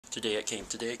Today it came,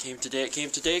 today it came, today it came,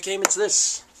 today it came. It's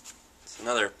this. It's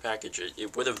another package.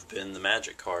 It would have been the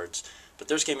Magic cards, but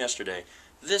theirs came yesterday.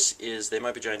 This is They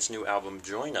Might Be Giants' new album,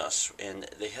 Join Us, and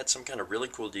they had some kind of really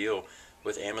cool deal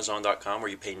with Amazon.com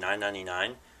where you pay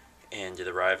 $9.99 and it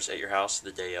arrives at your house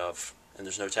the day of, and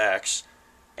there's no tax.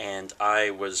 And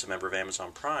I was a member of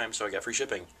Amazon Prime, so I got free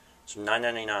shipping. So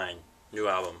 $9.99, new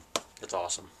album. That's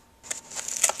awesome.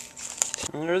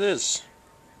 And there it is,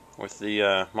 with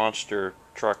the monster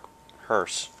truck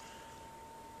hearse.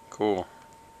 Cool.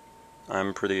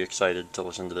 I'm pretty excited to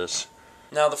listen to this.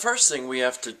 Now, the first thing we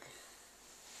have to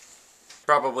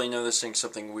probably noticing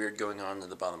something weird going on in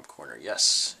the bottom corner.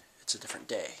 Yes, it's a different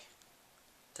day.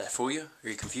 Did I fool you? Are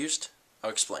you confused?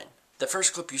 I'll explain. The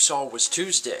first clip you saw was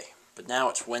Tuesday, but now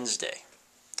it's Wednesday.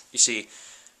 You see,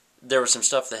 there was some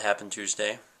stuff that happened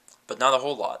Tuesday, but not a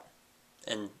whole lot.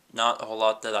 And not a whole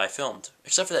lot that I filmed,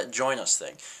 except for that Join Us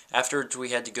thing. Afterwards, we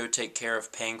had to go take care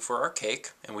of paying for our cake,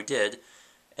 and we did.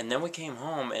 And then we came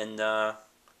home, and,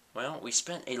 well, we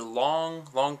spent a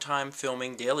long time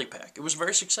filming Daily Pack. It was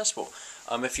very successful.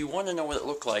 If you want to know what it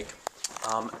looked like,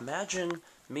 imagine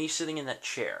me sitting in that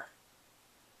chair,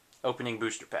 opening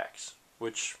booster packs,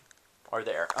 which are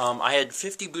there. I had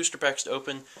 50 booster packs to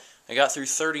open. I got through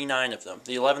 39 of them.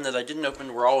 The 11 that I didn't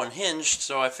open were all unhinged,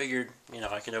 so I figured,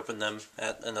 I can open them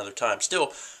at another time. Still,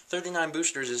 39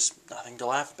 boosters is nothing to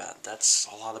laugh about. That's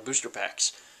a lot of booster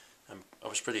packs. I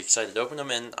was pretty excited to open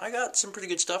them, and I got some pretty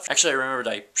good stuff. Actually, I remembered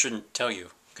I shouldn't tell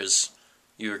you, because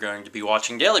you are going to be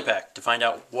watching Daily Pack to find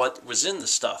out what was in the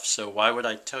stuff, so why would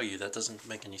I tell you? That doesn't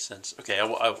make any sense. Okay,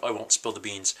 I won't spill the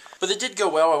beans. But it did go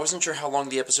well. I wasn't sure how long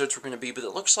the episodes were going to be, but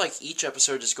it looks like each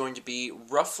episode is going to be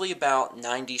roughly about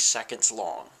 90 seconds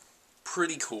long.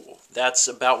 Pretty cool. That's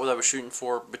about what I was shooting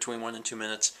for, between 1 and 2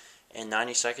 minutes, and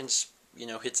 90 seconds,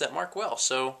 hits that mark well.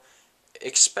 So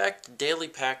expect Daily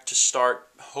Pack to start,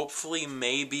 hopefully,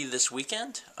 maybe this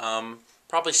weekend.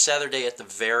 Probably Saturday at the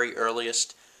very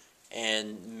earliest,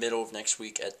 and middle of next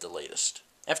week at the latest.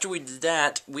 After we did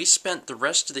that, we spent the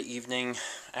rest of the evening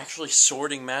actually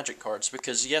sorting Magic cards,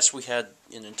 because yes, we had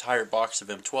an entire box of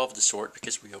M12 to sort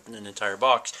because we opened an entire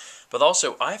box, but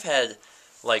also I've had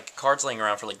cards laying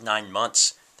around for 9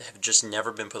 months that have just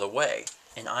never been put away,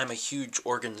 and I'm a huge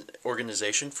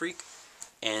organization freak,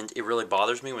 and it really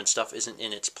bothers me when stuff isn't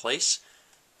in its place,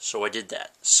 so I did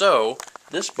that. So,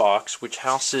 this box, which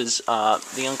houses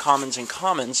the Uncommons and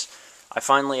Commons, I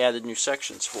finally added new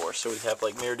sections for. So we have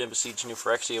Mirrored Embassy, New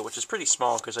Phyrexia, which is pretty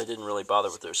small because I didn't really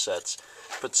bother with those sets.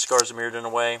 Put the Scars of Mirrodin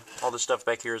away. All this stuff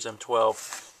back here is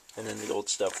M12. And then the old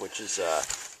stuff, which is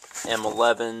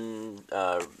M11,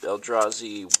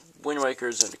 Eldrazi, Wind Waker,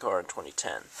 Zendikar, and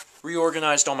 2010.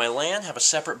 Reorganized all my land. Have a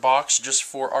separate box just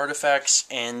for artifacts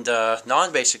and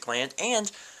non-basic land. And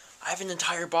I have an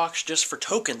entire box just for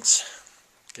tokens,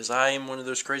 because I am one of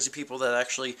those crazy people that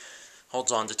actually holds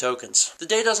on to tokens. The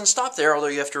day doesn't stop there, although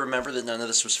you have to remember that none of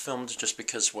this was filmed just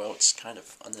because, well, it's kind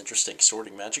of uninteresting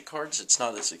sorting Magic cards. It's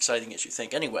not as exciting as you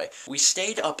think. Anyway, we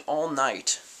stayed up all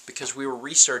night because we were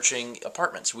researching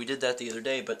apartments. We did that the other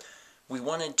day, but we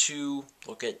wanted to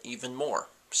look at even more,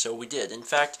 so we did. In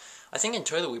fact, I think in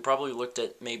total we probably looked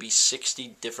at maybe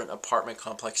 60 different apartment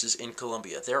complexes in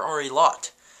Colombia. There are a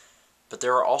lot, but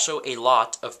there are also a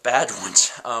lot of bad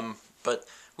ones. But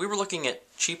we were looking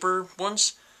at cheaper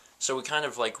ones, so we kind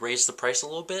of raised the price a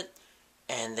little bit,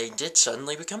 and they did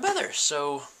suddenly become better.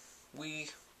 So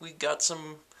we got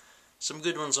some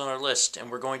good ones on our list, and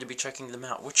we're going to be checking them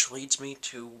out, which leads me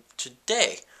to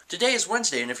today. Today is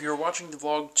Wednesday, and if you were watching the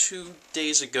vlog 2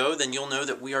 days ago, then you'll know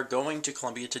that we are going to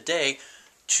Colombia today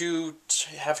to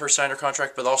have her sign her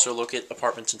contract, but also look at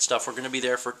apartments and stuff. We're going to be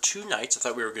there for 2 nights. I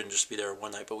thought we were going to just be there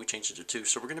 1 night, but we changed it to 2.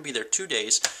 So we're going to be there 2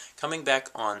 days, coming back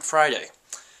on Friday.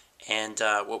 And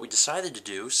what we decided to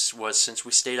do was, since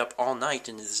we stayed up all night,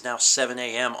 and it is now 7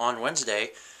 a.m. on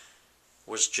Wednesday,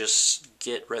 was just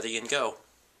get ready and go.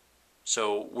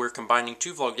 So we're combining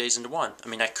 2 vlog days into 1. I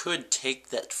mean, I could take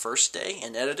that first day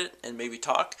and edit it and maybe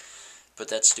talk, but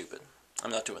that's stupid. I'm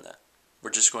not doing that.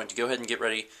 We're just going to go ahead and get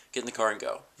ready, get in the car and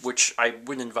go, which I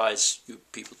wouldn't advise you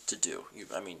people to do.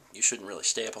 You shouldn't really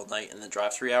stay up all night and then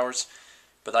drive 3 hours,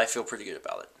 but I feel pretty good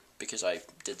about it because I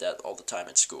did that all the time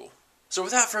at school. So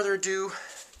without further ado,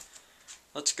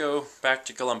 let's go back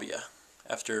to Colombia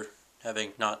after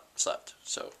having not slept.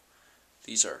 So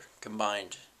these are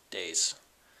combined days.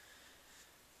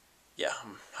 Yeah,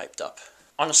 I'm hyped up.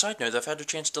 On a side note, I've had a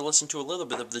chance to listen to a little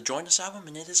bit of the Join Us album,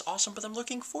 and it is awesome, but I'm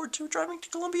looking forward to driving to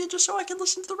Colombia just so I can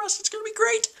listen to the rest. It's going to be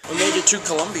great. We made it to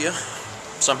Colombia.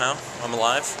 Somehow, I'm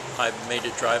alive. I made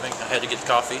it driving. I had to get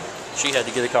coffee. She had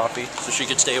to get a coffee so she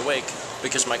could stay awake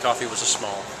because my coffee was a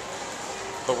small.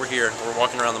 but we're here. We're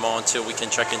walking around the mall until we can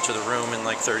check into the room in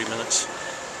like 30 minutes.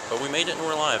 But we made it and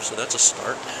we're live, so that's a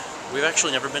start. We've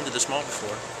actually never been to this mall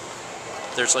before.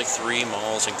 There's like 3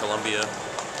 malls in Columbia,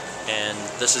 and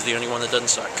this is the only one that doesn't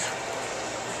suck.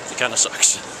 It kind of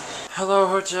sucks. Hello,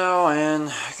 hotel,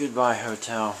 and goodbye,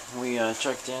 hotel. We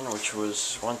checked in, which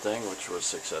was one thing, which was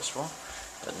successful.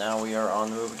 But now we are on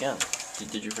the move again.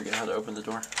 Did you forget how to open the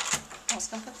door? I was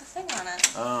going to put the thing on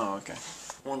it. Oh, okay.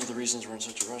 One of the reasons we're in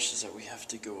such a rush is that we have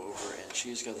to go over, and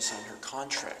she's got to sign her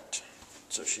contract.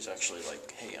 So she's actually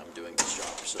like, hey, I'm doing this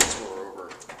job. So that's what we're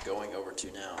going over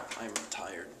to now. I'm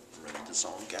tired, ready to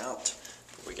zonk out,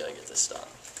 but we gotta get this done.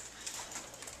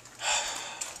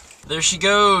 There she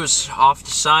goes, off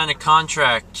to sign a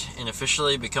contract and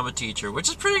officially become a teacher, which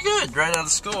is pretty good, right out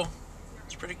of school.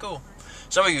 It's pretty cool.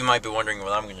 Some of you might be wondering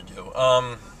what I'm gonna do.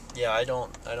 Yeah, I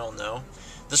don't know.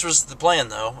 This was the plan,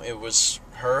 though. It was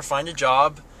her find a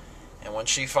job, and when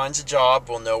she finds a job,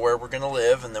 we'll know where we're going to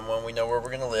live, and then when we know where we're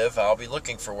going to live, I'll be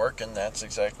looking for work, and that's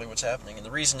exactly what's happening. And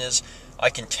the reason is, I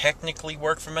can technically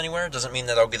work from anywhere. It doesn't mean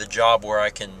that I'll get a job where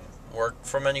I can work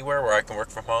from anywhere, where I can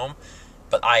work from home,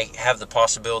 but I have the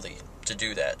possibility to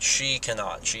do that. She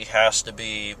cannot. She has to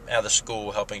be out of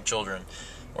school helping children,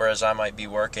 whereas I might be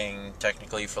working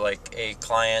technically for like a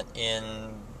client in,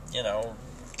 you know,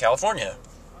 California,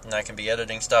 and I can be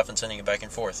editing stuff and sending it back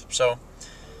and forth. So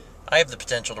I have the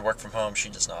potential to work from home. She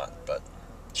does not, but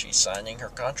she's signing her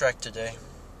contract today.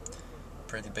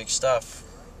 Pretty big stuff.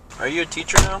 Are you a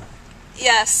teacher now?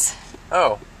 Yes.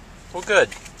 Oh, well, good.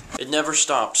 It never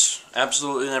stops.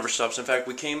 Absolutely never stops. In fact,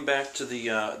 we came back to the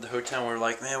hotel and we were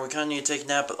like, man, we kind of need to take a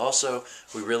nap, but also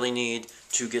we really need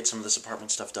to get some of this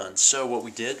apartment stuff done. So what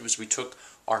we did was we took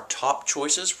our top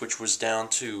choices, which was down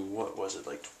to, what was it,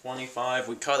 like 25?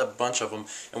 We cut a bunch of them,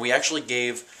 and we actually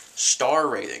gave star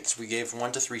ratings. We gave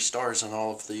 1 to 3 stars on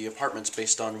all of the apartments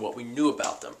based on what we knew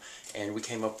about them. And we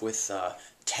came up with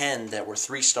 10 that were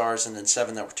 3 stars and then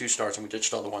 7 that were 2 stars, and we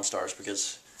ditched all the 1 stars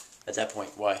because at that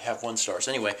point, why have 1 stars?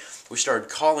 Anyway, we started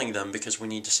calling them because we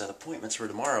need to set appointments for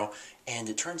tomorrow, and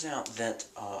it turns out that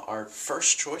our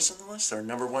first choice on the list, our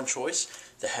number 1 choice,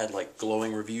 that had like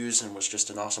glowing reviews and was just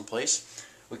an awesome place,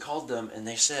 we called them and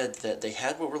they said that they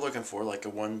had what we're looking for, like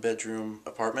a 1-bedroom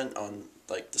apartment on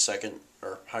like the 2nd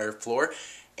or higher floor,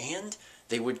 and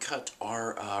they would cut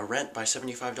our rent by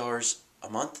 $75 a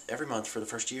month, every month for the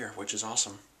first year, which is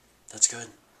awesome. That's good.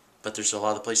 But there's a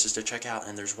lot of places to check out,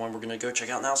 and there's one we're going to go check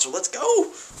out now, so let's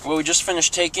go! Well, we just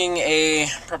finished taking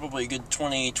probably a good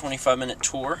 20-25 minute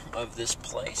tour of this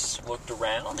place. Looked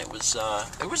around. It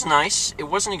was nice. It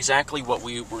wasn't exactly what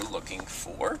we were looking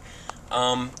for.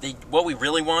 What we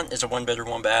really want is a 1-bedroom,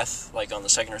 1-bath, like on the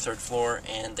 2nd or 3rd floor,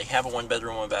 and they have a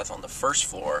 1-bedroom, 1-bath on the 1st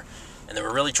floor, and they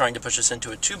were really trying to push us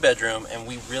into a 2-bedroom, and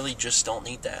we really just don't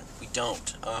need that. We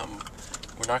don't.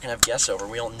 We're not going to have guests over.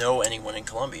 We don't know anyone in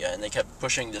Columbia, and they kept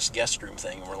pushing this guest room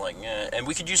thing, and we're like, eh. And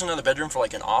we could use another bedroom for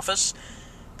like an office,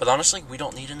 but honestly, we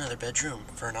don't need another bedroom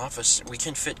for an office. We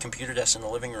can fit computer desks in the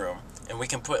living room, and we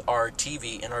can put our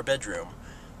TV in our bedroom.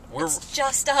 It's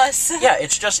just us. Yeah,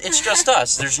 it's just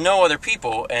us. There's no other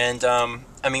people, and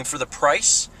I mean, for the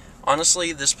price,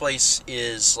 honestly, this place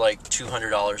is like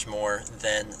 $200 more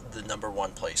than the number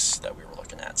 1 place that we were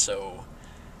looking at. So,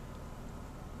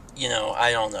 you know,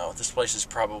 I don't know. This place is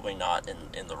probably not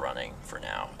in the running for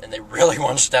now, and they really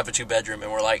want us to have a 2-bedroom,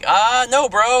 and we're like, no,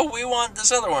 bro, we want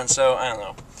this other one. So I don't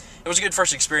know. It was a good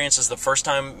first experience. It's the first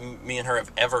time me and her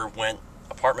have ever went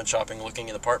apartment shopping, looking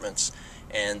at apartments.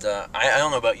 And I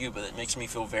don't know about you, but it makes me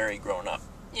feel very grown up.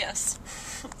 Yes.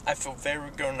 I feel very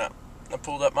grown up. I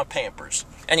pulled up my Pampers.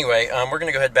 Anyway, we're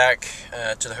going to go head back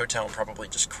to the hotel and probably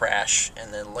just crash.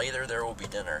 And then later there will be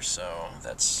dinner, so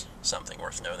that's something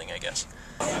worth noting, I guess.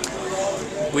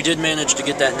 We did manage to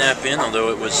get that nap in,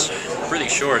 although it was pretty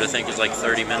short. I think it was like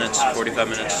 30 minutes, 45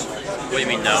 minutes. What do you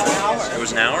mean, no? It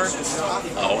was an hour?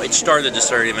 Oh, it started as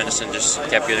 30 minutes and just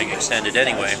kept getting extended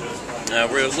anyway.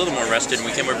 We're a little more rested, and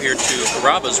we came over here to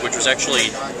Carrabba's, which was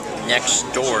actually next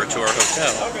door to our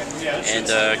hotel, and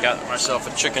got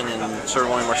myself a chicken and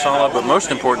sirloin marsala, but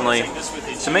most importantly,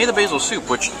 tomato basil soup,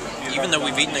 which, even though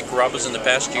we've eaten at Carrabba's in the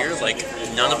past year, like,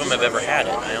 none of them have ever had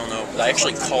it. I don't know. I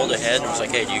actually called ahead and was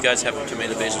like, hey, do you guys have a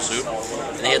tomato basil soup?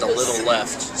 And they had a little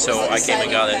left, so I came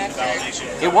and got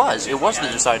it. It was the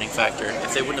deciding factor.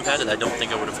 If they wouldn't have had it, I don't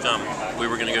think I would have come. We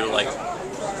were going to go to, like,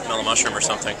 Mellow Mushroom or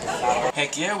something.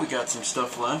 Heck yeah, we got some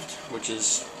stuff left, which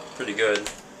is pretty good.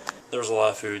 There was a lot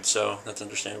of food, so that's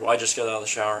understandable. I just got out of the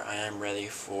shower. I am ready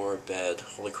for bed.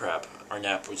 Holy crap. Our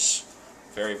nap was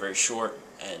very, very short,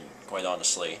 and quite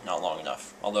honestly, not long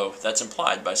enough. Although, that's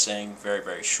implied by saying very,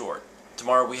 very short.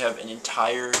 Tomorrow we have an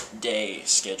entire day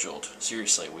scheduled.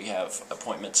 Seriously, we have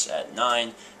appointments at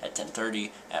 9, at 10:30,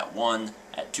 at 1,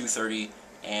 at 2:30,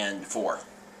 and 4.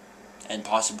 And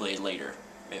possibly later,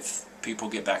 if people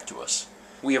get back to us.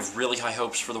 We have really high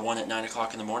hopes for the one at 9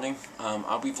 o'clock in the morning.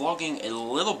 I'll be vlogging a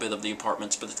little bit of the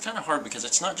apartments, but it's kind of hard because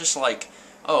it's not just like,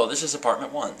 oh, this is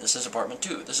apartment 1, this is apartment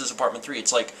 2, this is apartment 3.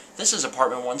 It's like, this is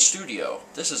apartment 1 studio,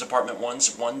 this is apartment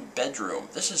 1's 1 bedroom,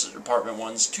 this is apartment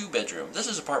 1's 2 bedroom, this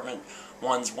is apartment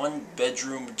 1's 1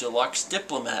 bedroom deluxe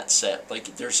diplomat set.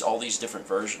 Like, there's all these different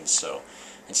versions, so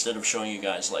instead of showing you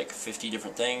guys like 50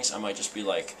 different things, I might just be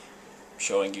like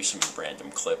showing you some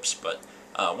random clips. But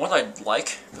what I'd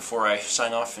like, before I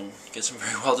sign off and get some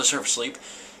very well-deserved sleep,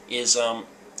 is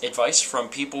advice from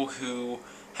people who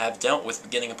have dealt with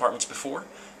getting apartments before.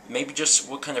 Maybe just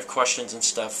what kind of questions and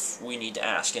stuff we need to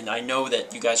ask. And I know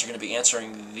that you guys are going to be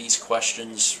answering these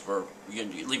questions or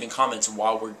leaving comments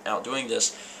while we're out doing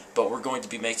this, but we're going to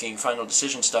be making final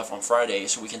decision stuff on Friday,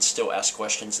 so we can still ask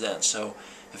questions then. So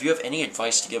if you have any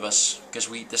advice to give us, because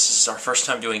this is our first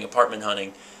time doing apartment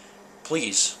hunting,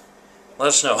 please let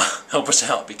us know. Help us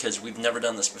out, because we've never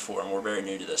done this before and we're very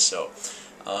new to this. So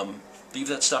leave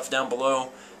that stuff down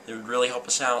below. It would really help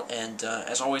us out. And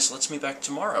as always, let's meet back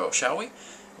tomorrow, shall we?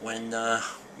 When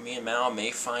me and Mal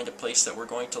may find a place that we're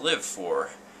going to live for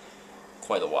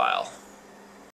quite a while.